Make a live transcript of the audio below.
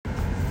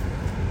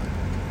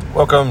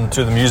Welcome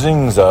to the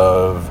musings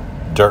of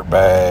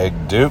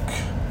Dirtbag Duke.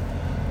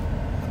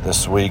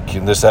 This week,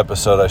 in this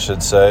episode, I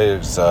should say,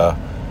 it's going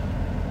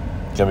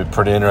to be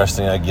pretty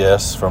interesting, I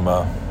guess, from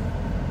a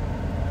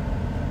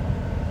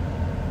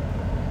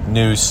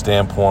news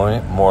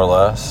standpoint, more or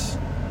less.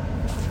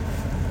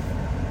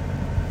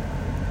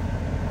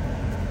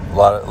 A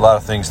lot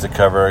of things to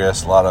cover, I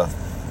guess, a lot of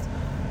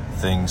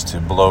things to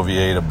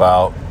bloviate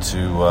about,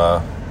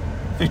 a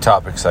few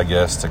topics, I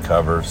guess, to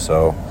cover,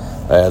 so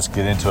let's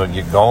get into it and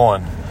get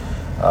going.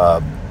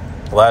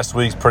 Last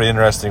week's pretty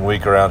interesting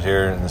week around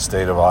here in the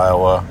state of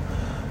Iowa.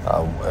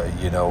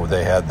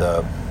 They had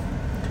the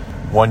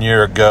 1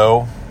 year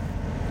ago,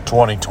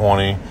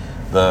 2020,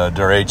 the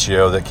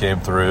Duracheo that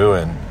came through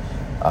and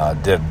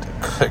did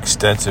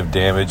extensive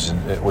damage,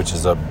 which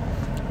is a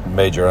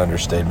major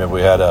understatement.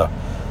 We had a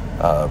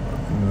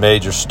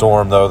major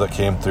storm, though, that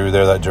came through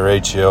there. That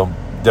Duracheo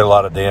did a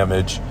lot of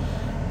damage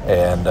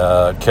and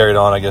carried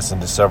on, I guess,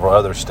 into several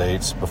other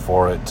states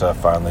before it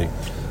finally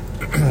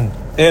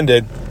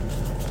ended.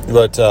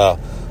 But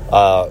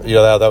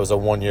that was a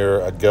 1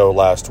 year ago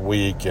last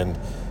week, and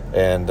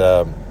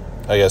I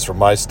guess from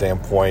my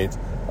standpoint,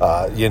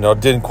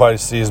 didn't quite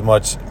see as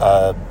much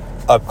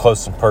up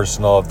close and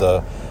personal of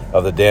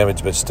the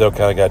damage, but still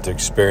kind of got to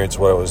experience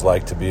what it was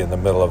like to be in the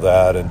middle of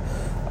that, and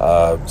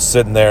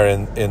sitting there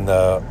in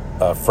the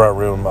front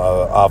room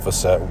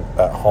office at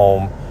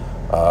home.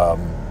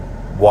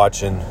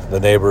 Watching the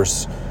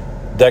neighbors'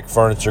 deck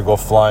furniture go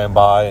flying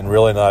by and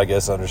really not, I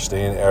guess,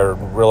 understand, or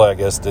really, I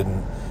guess,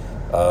 didn't,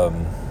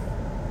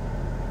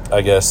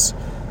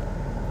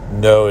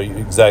 know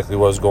exactly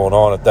what was going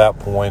on at that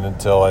point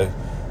until I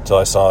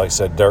saw, like I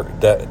said,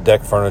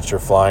 deck furniture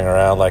flying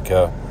around like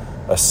a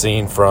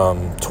scene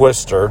from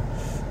Twister,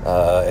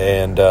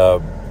 and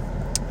got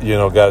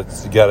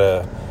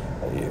a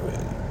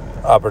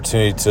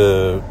opportunity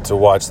to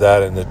watch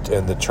that in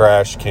the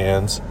trash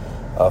cans.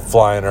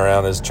 Flying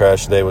around as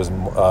trash day was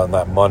on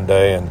that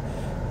Monday,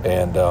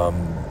 and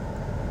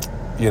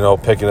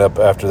picking up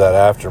after that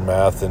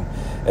aftermath, and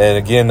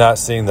again not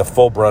seeing the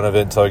full brunt of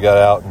it until I got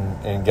out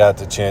and got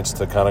the chance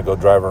to kind of go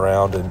drive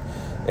around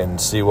and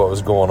see what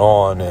was going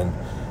on,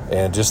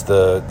 and just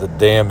the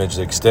damage,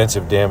 the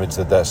extensive damage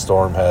that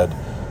storm had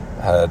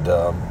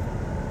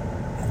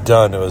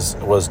done. It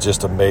was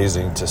just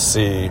amazing to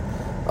see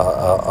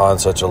on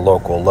such a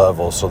local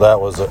level. So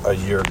that was a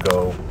year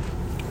ago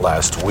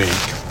last week.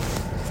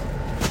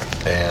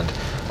 And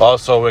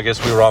also, I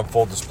guess we were on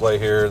full display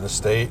here in the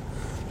state.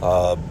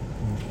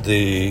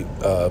 The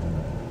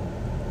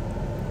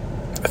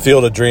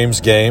Field of Dreams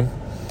game,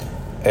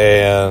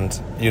 and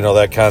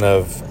that kind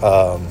of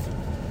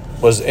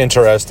was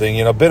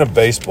interesting. Been a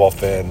baseball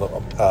fan,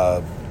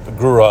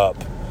 grew up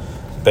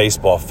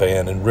baseball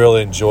fan, and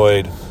really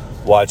enjoyed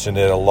watching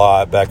it a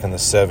lot back in the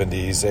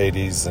 70s,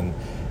 80s, and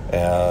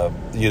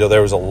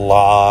there was a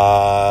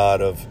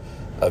lot of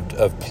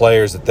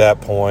players at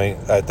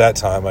that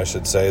time, I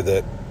should say,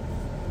 that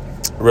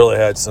really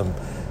had some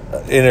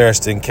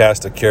interesting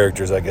cast of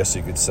characters, I guess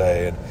you could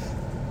say,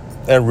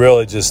 and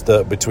really just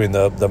between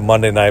the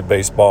Monday night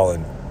baseball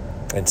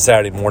and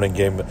Saturday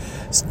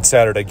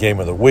game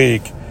of the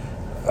week,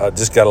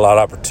 just got a lot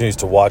of opportunities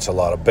to watch a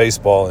lot of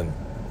baseball, and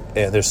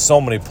there's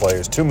so many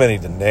players, too many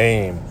to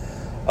name,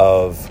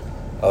 of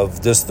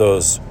just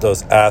those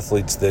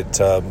athletes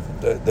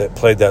that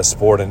played that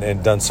sport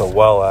and done so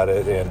well at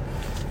it,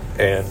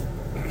 and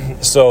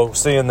so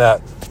seeing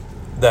that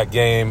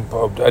game,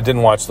 I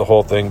didn't watch the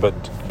whole thing, but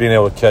being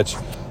able to catch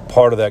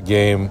part of that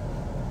game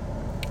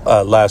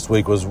last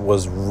week was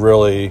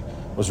really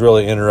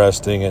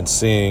interesting, and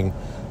seeing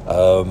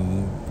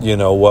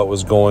what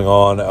was going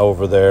on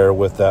over there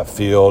with that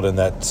field and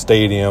that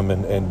stadium,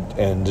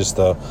 and just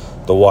to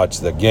watch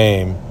the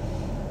game,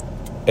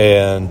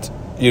 and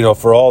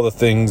for all the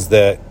things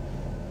the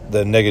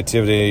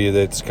negativity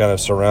that's kind of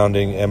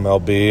surrounding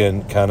MLB,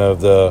 and kind of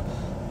the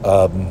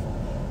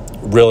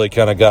really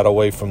kind of got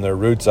away from their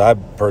roots, I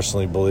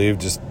personally believe.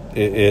 Just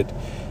it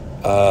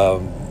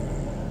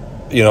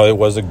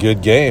was a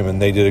good game,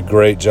 and they did a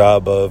great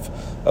job of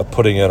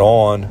putting it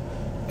on,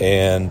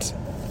 and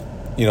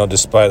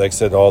despite, like I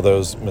said, all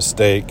those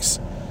mistakes,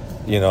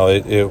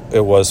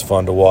 it was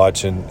fun to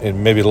watch,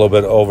 and maybe a little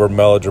bit over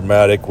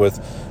melodramatic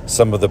with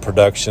some of the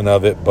production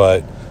of it,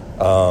 but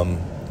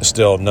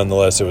still,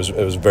 nonetheless, it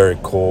was very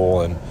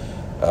cool, and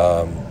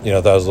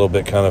that was a little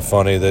bit kind of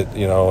funny that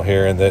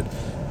hearing that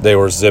they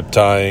were zip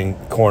tying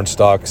corn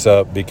stalks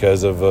up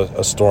because of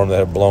a storm that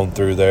had blown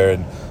through there,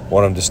 and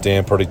wanted them to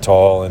stand pretty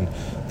tall, and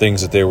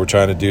things that they were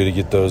trying to do to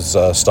get those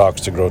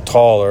stalks to grow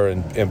taller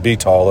and be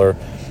taller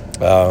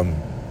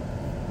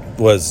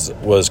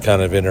was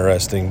kind of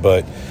interesting.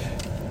 But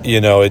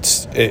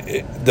it's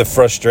the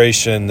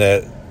frustration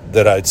that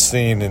I'd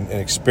seen and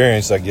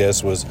experienced, I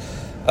guess, was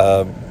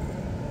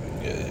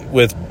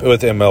with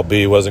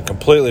MLB wasn't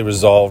completely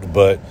resolved,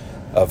 but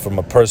from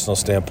a personal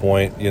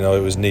standpoint,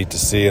 it was neat to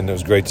see, and it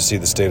was great to see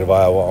the state of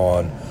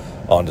Iowa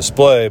on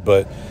display.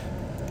 But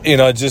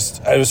I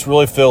just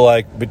really feel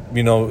like,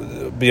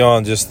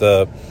 beyond just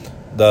the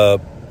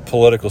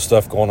political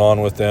stuff going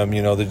on with them.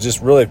 They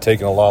just really have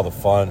taken a lot of the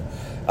fun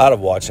out of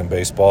watching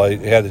baseball. I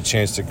had the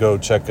chance to go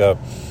check a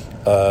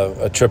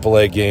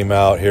AAA game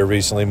out here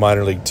recently,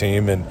 minor league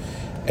team, and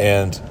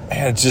man,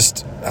 it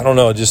just, I don't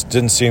know, it just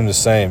didn't seem the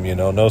same.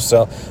 No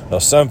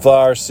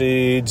sunflower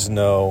seeds,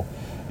 no.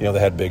 They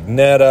had big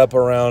net up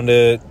around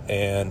it,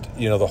 and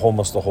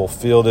almost the whole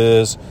field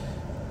is.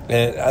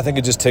 And I think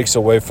it just takes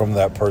away from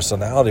that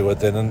personality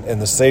with it.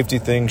 And the safety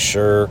thing,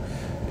 sure,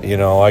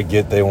 I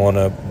get they want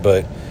to,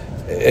 but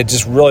it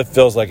just really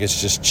feels like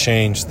it's just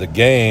changed the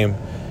game.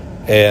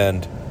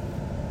 And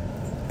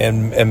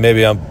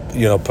maybe I'm,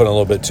 putting a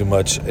little bit too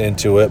much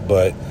into it,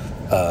 but,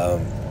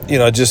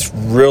 just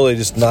really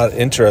just not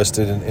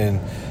interested in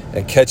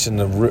catching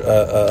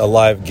a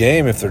live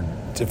game if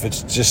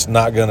it's just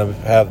not going to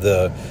have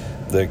the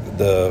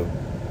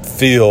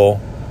feel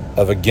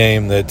of a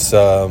game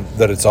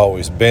that it's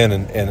always been,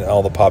 and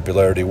all the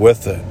popularity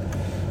with it,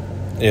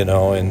 and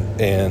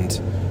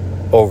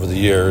over the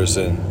years,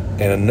 and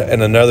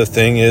another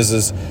thing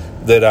is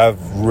that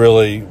I've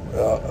really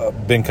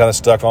been kind of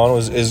stuck on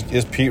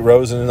is Pete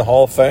Rose in the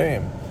Hall of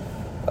Fame.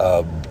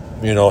 I'm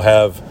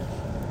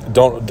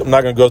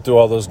not going to go through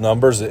all those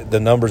numbers. The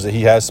numbers that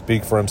he has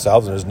speak for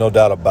himself, and there's no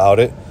doubt about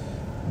it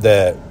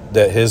that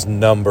his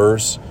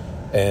numbers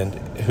and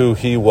who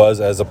he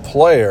was as a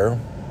player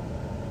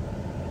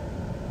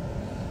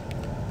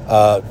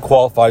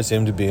qualifies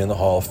him to be in the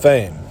Hall of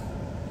Fame.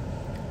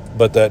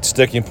 But that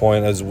sticking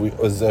point,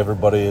 as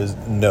everybody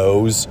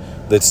knows,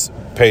 that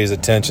pays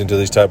attention to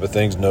these type of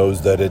things,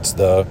 knows that it's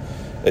the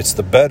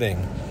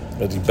betting.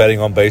 He's betting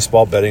on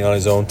baseball, betting on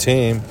his own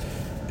team,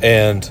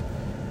 and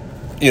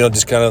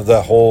just kind of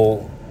the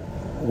whole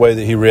way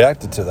that he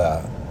reacted to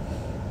that.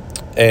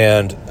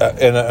 And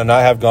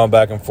I have gone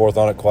back and forth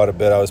on it quite a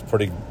bit. I was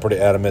pretty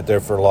adamant there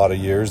for a lot of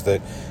years that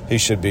he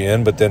should be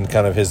in, but then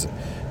kind of his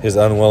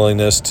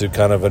unwillingness to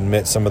kind of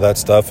admit some of that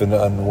stuff, and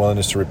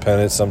unwillingness to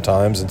repent it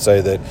sometimes and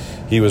say that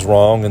he was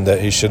wrong and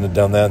that he shouldn't have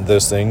done that and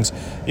those things,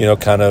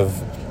 kind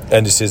of,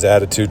 and just his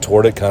attitude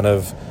toward it kind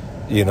of,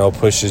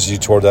 pushes you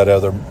toward that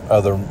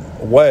other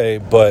way.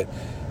 But,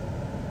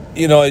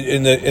 in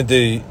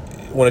the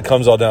when it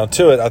comes all down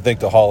to it, I think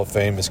the Hall of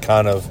Fame is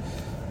kind of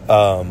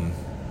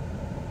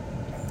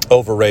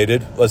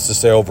overrated. Let's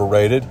just say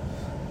overrated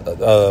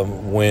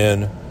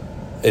when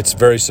it's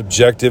very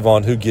subjective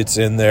on who gets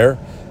in there,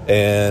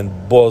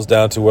 and boils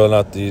down to whether or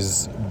not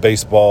these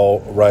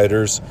baseball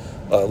writers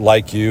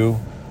like you,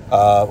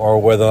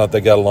 or whether or not they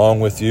got along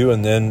with you,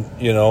 and then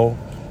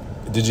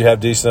did you have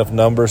decent enough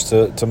numbers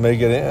to make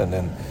it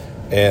in?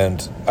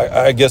 And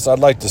I guess I'd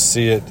like to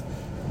see it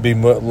be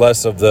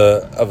less of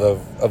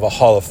a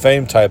Hall of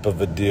Fame type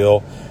of a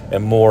deal,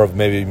 and more of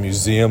maybe a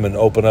museum, and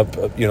open up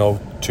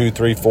 2,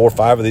 3, 4,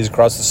 5 of these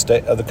across the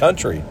state of the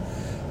country,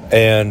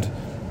 and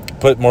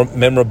put more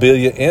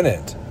memorabilia in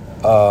it.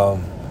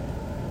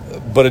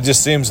 But it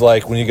just seems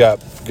like when you got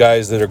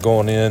guys that are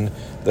going in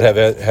that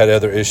have had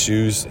other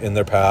issues in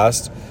their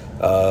past,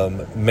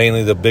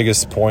 mainly the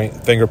biggest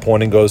finger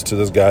pointing goes to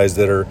those guys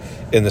that are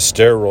in the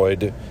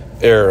steroid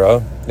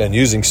era and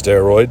using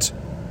steroids,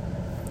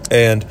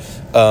 and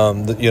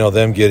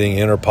them getting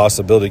in, or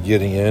possibility of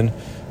getting in,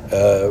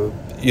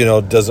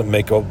 doesn't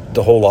make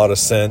the whole lot of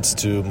sense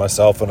to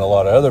myself and a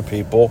lot of other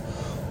people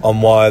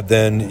on why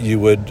then you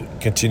would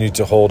continue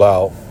to hold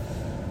out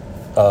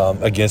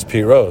against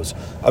Pete Rose.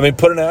 I mean,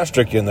 put an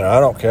asterisk in there. I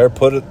don't care.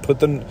 Put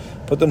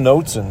the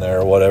notes in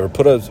there or whatever.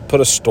 Put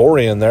a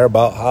story in there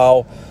about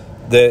how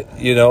that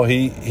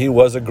he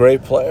was a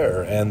great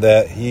player, and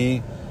that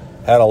he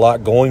had a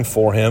lot going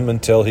for him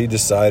until he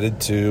decided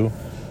to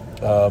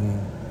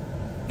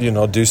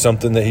do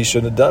something that he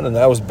shouldn't have done, and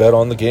that was bet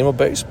on the game of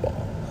baseball.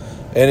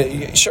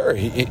 And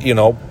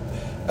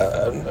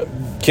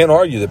can't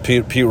argue that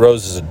Pete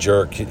Rose is a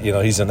jerk.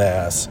 He's an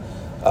ass.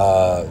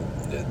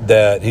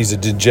 That he's a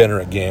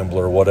degenerate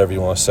gambler, or whatever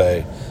you want to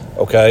say.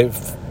 Okay,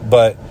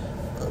 but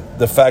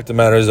the fact of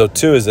the matter is, though,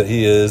 too, is that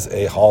he is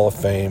a Hall of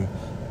Fame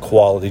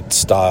quality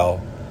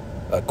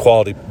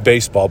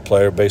baseball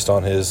player based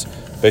on his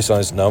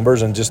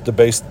numbers, and just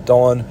based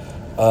on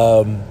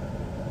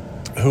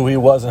who he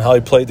was and how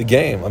he played the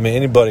game. I mean,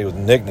 anybody with a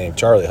nickname,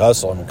 Charlie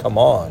Hustle, I mean, come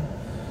on.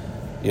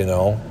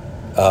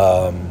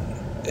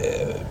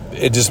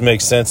 It just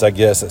makes sense, I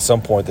guess, at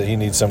some point that he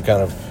needs some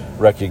kind of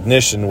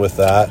recognition with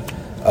that.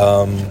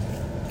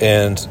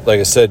 And like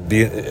I said,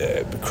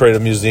 create a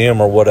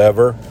museum or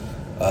whatever.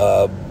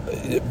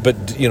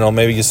 But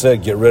maybe you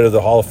said get rid of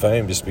the Hall of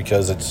Fame, just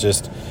because it's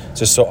just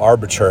so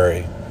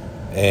arbitrary.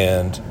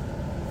 And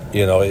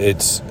there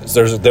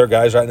are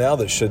guys right now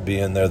that should be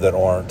in there that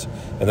aren't,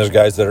 and there's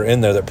guys that are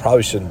in there that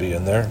probably shouldn't be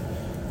in there.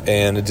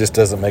 And it just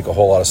doesn't make a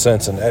whole lot of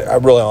sense. And I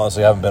really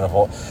honestly haven't been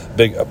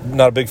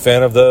not a big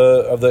fan of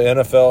the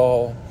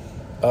NFL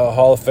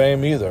Hall of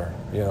Fame either.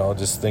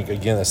 Just think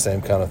again the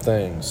same kind of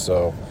thing.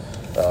 So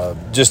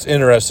just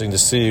interesting to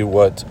see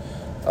what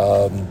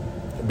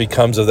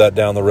becomes of that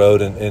down the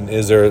road, and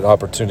is there an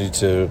opportunity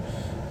to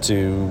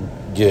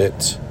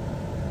get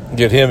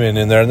him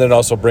in there, and then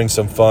also bring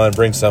some fun,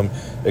 bring some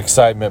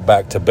excitement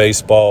back to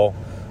baseball.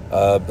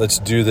 Let's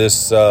do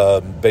this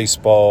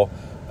baseball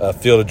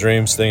Field of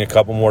Dreams thing a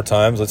couple more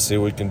times. Let's see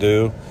what we can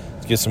do.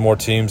 Let's get some more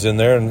teams in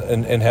there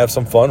and have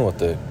some fun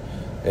with it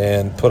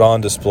and put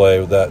on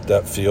display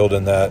that field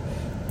and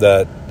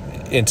that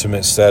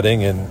intimate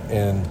setting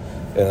and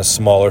in a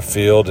smaller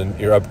field, and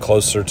you're up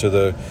closer to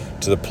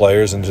the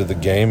players and to the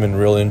game and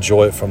really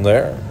enjoy it from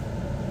there.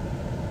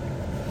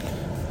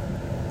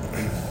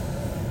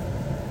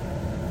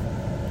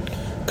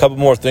 A couple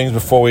more things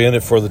before we end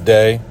it for the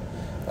day.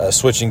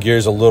 Switching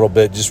gears a little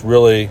bit, just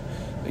really,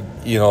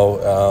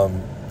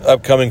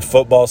 upcoming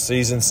football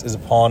season is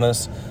upon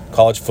us.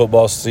 College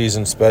football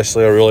season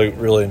especially, I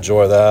really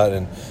enjoy that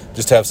and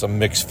just have some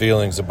mixed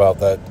feelings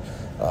about that.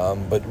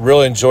 But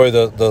really enjoy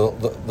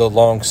the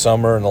long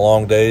summer and the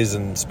long days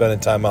and spending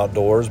time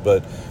outdoors.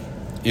 But,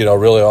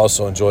 really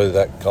also enjoy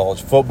that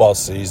college football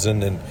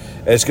season. And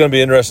it's going to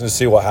be interesting to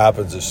see what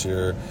happens this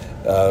year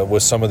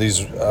with some of these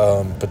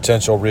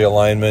potential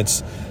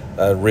realignments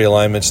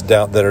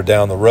that are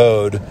down the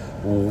road.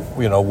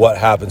 What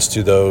happens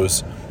to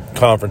those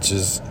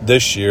conferences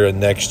this year and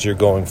next year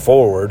going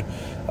forward,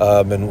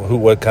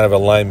 and what kind of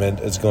alignment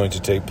is going to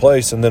take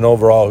place, and then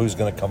overall who's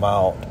going to come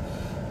out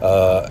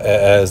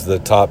as the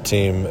top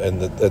team in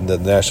the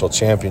national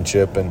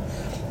championship. And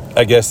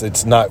I guess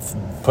it's not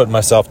putting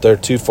myself there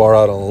too far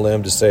out on a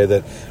limb to say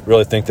that I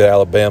really think that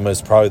Alabama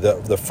is probably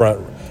the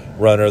front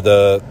runner,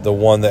 the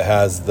one that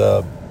has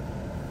the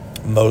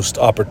most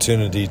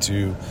opportunity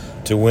to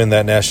win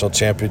that national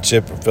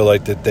championship. I feel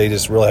like that they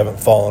just really haven't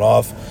fallen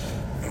off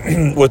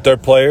with their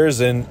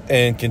players and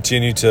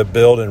continue to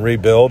build and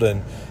rebuild.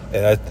 And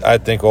I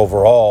think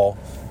overall,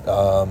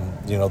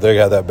 they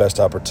have that best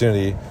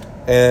opportunity.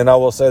 And I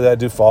will say that I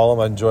do follow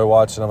them. I enjoy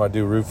watching them. I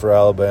do root for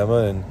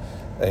Alabama,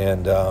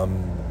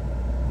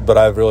 but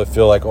I really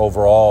feel like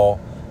overall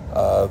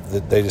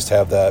that they just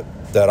have that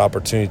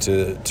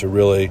opportunity to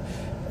really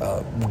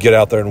get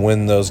out there and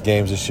win those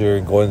games this year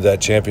and go into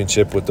that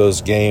championship with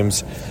those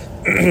games,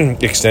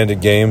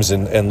 extended games,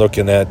 and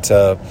looking at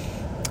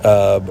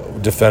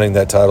defending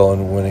that title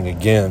and winning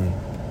again.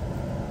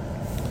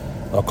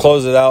 I'll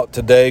close it out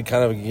today,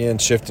 kind of again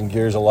shifting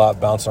gears a lot,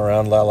 bouncing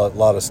around, a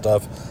lot of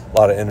stuff, a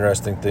lot of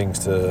interesting things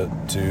to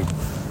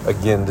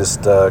again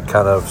just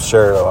kind of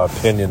share an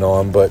opinion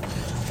on. But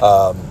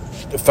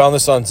found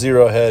this on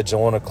Zero Hedge. I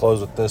want to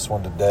close with this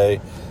one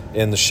today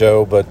in the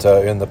show, but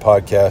in the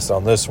podcast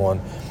on this one.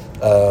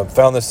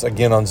 Found this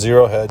again on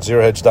Zero Hedge,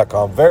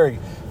 zerohedge.com. Very,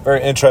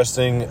 very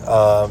interesting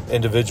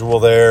individual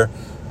there.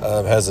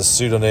 Has a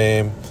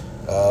pseudonym,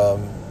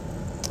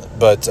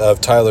 but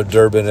Tyler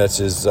Durbin. That's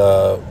his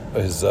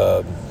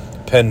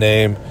pen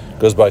name.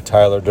 Goes by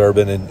Tyler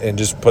Durbin, and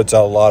just puts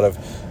out a lot of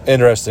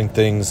interesting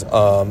things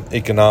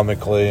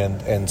economically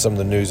and some of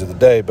the news of the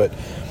day. But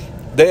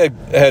they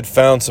had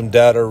found some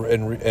data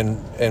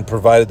and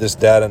provided this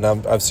data, and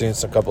I've seen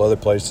it in a couple other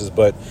places.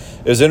 But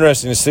it was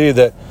interesting to see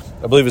that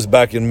I believe it was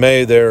back in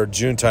May there, or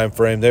June time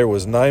frame, there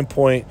was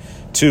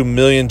 9.2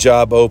 million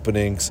job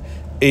openings,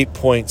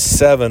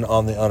 8.7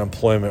 on the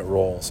unemployment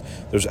rolls.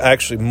 There's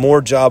actually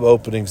more job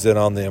openings than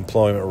on the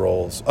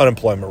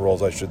unemployment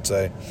rolls, I should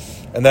say.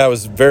 And that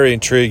was very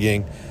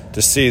intriguing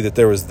to see that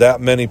there was that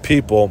many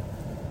people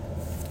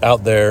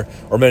out there,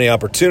 or many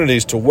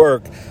opportunities to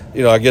work.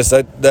 I guess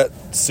that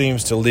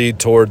seems to lead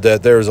toward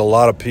that there was a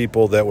lot of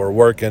people that were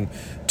working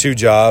 2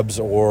 jobs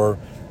or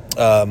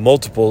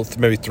multiple,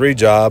 maybe 3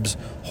 jobs,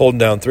 holding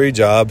down 3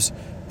 jobs.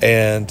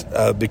 And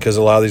because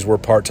a lot of these were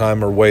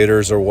part-time or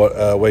waiters or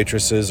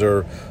waitresses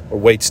or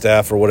wait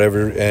staff or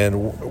whatever,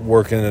 and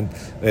working in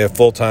a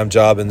full-time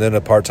job and then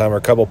a part-time or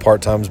a couple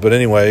part-times. But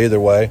anyway, either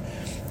way,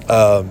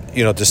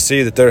 to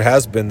see that there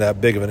has been that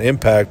big of an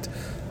impact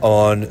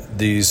on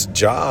these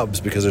jobs,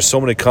 because there's so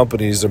many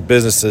companies and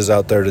businesses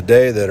out there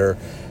today that are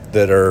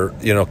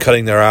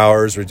cutting their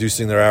hours,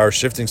 reducing their hours,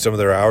 shifting some of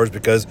their hours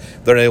because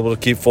they're not able to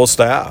keep full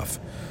staff.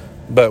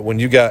 But when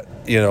you got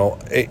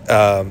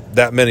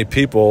that many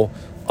people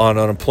on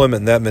unemployment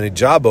and that many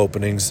job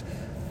openings,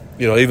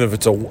 even if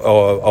it's a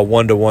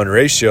 1-to-1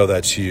 ratio,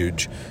 that's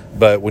huge.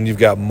 But when you've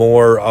got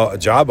more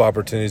job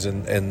opportunities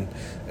and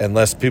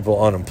less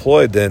people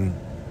unemployed than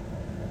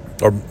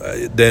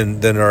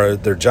are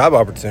their job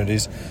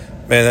opportunities,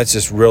 man, that's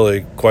just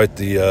really quite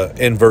the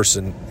inverse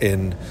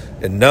in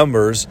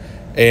numbers.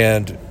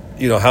 And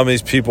how do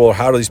these people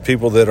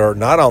that are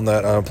not on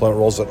that unemployment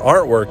rolls, that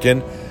aren't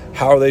working,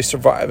 how are they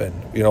surviving?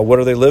 What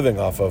are they living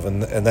off of?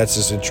 And that's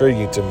just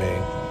intriguing to me.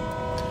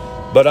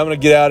 But I'm going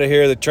to get out of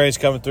here. The train's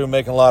coming through,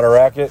 making a lot of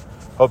racket.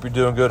 Hope you're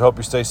doing good. Hope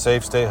you stay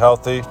safe, stay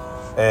healthy,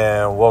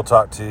 and we'll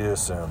talk to you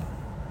soon.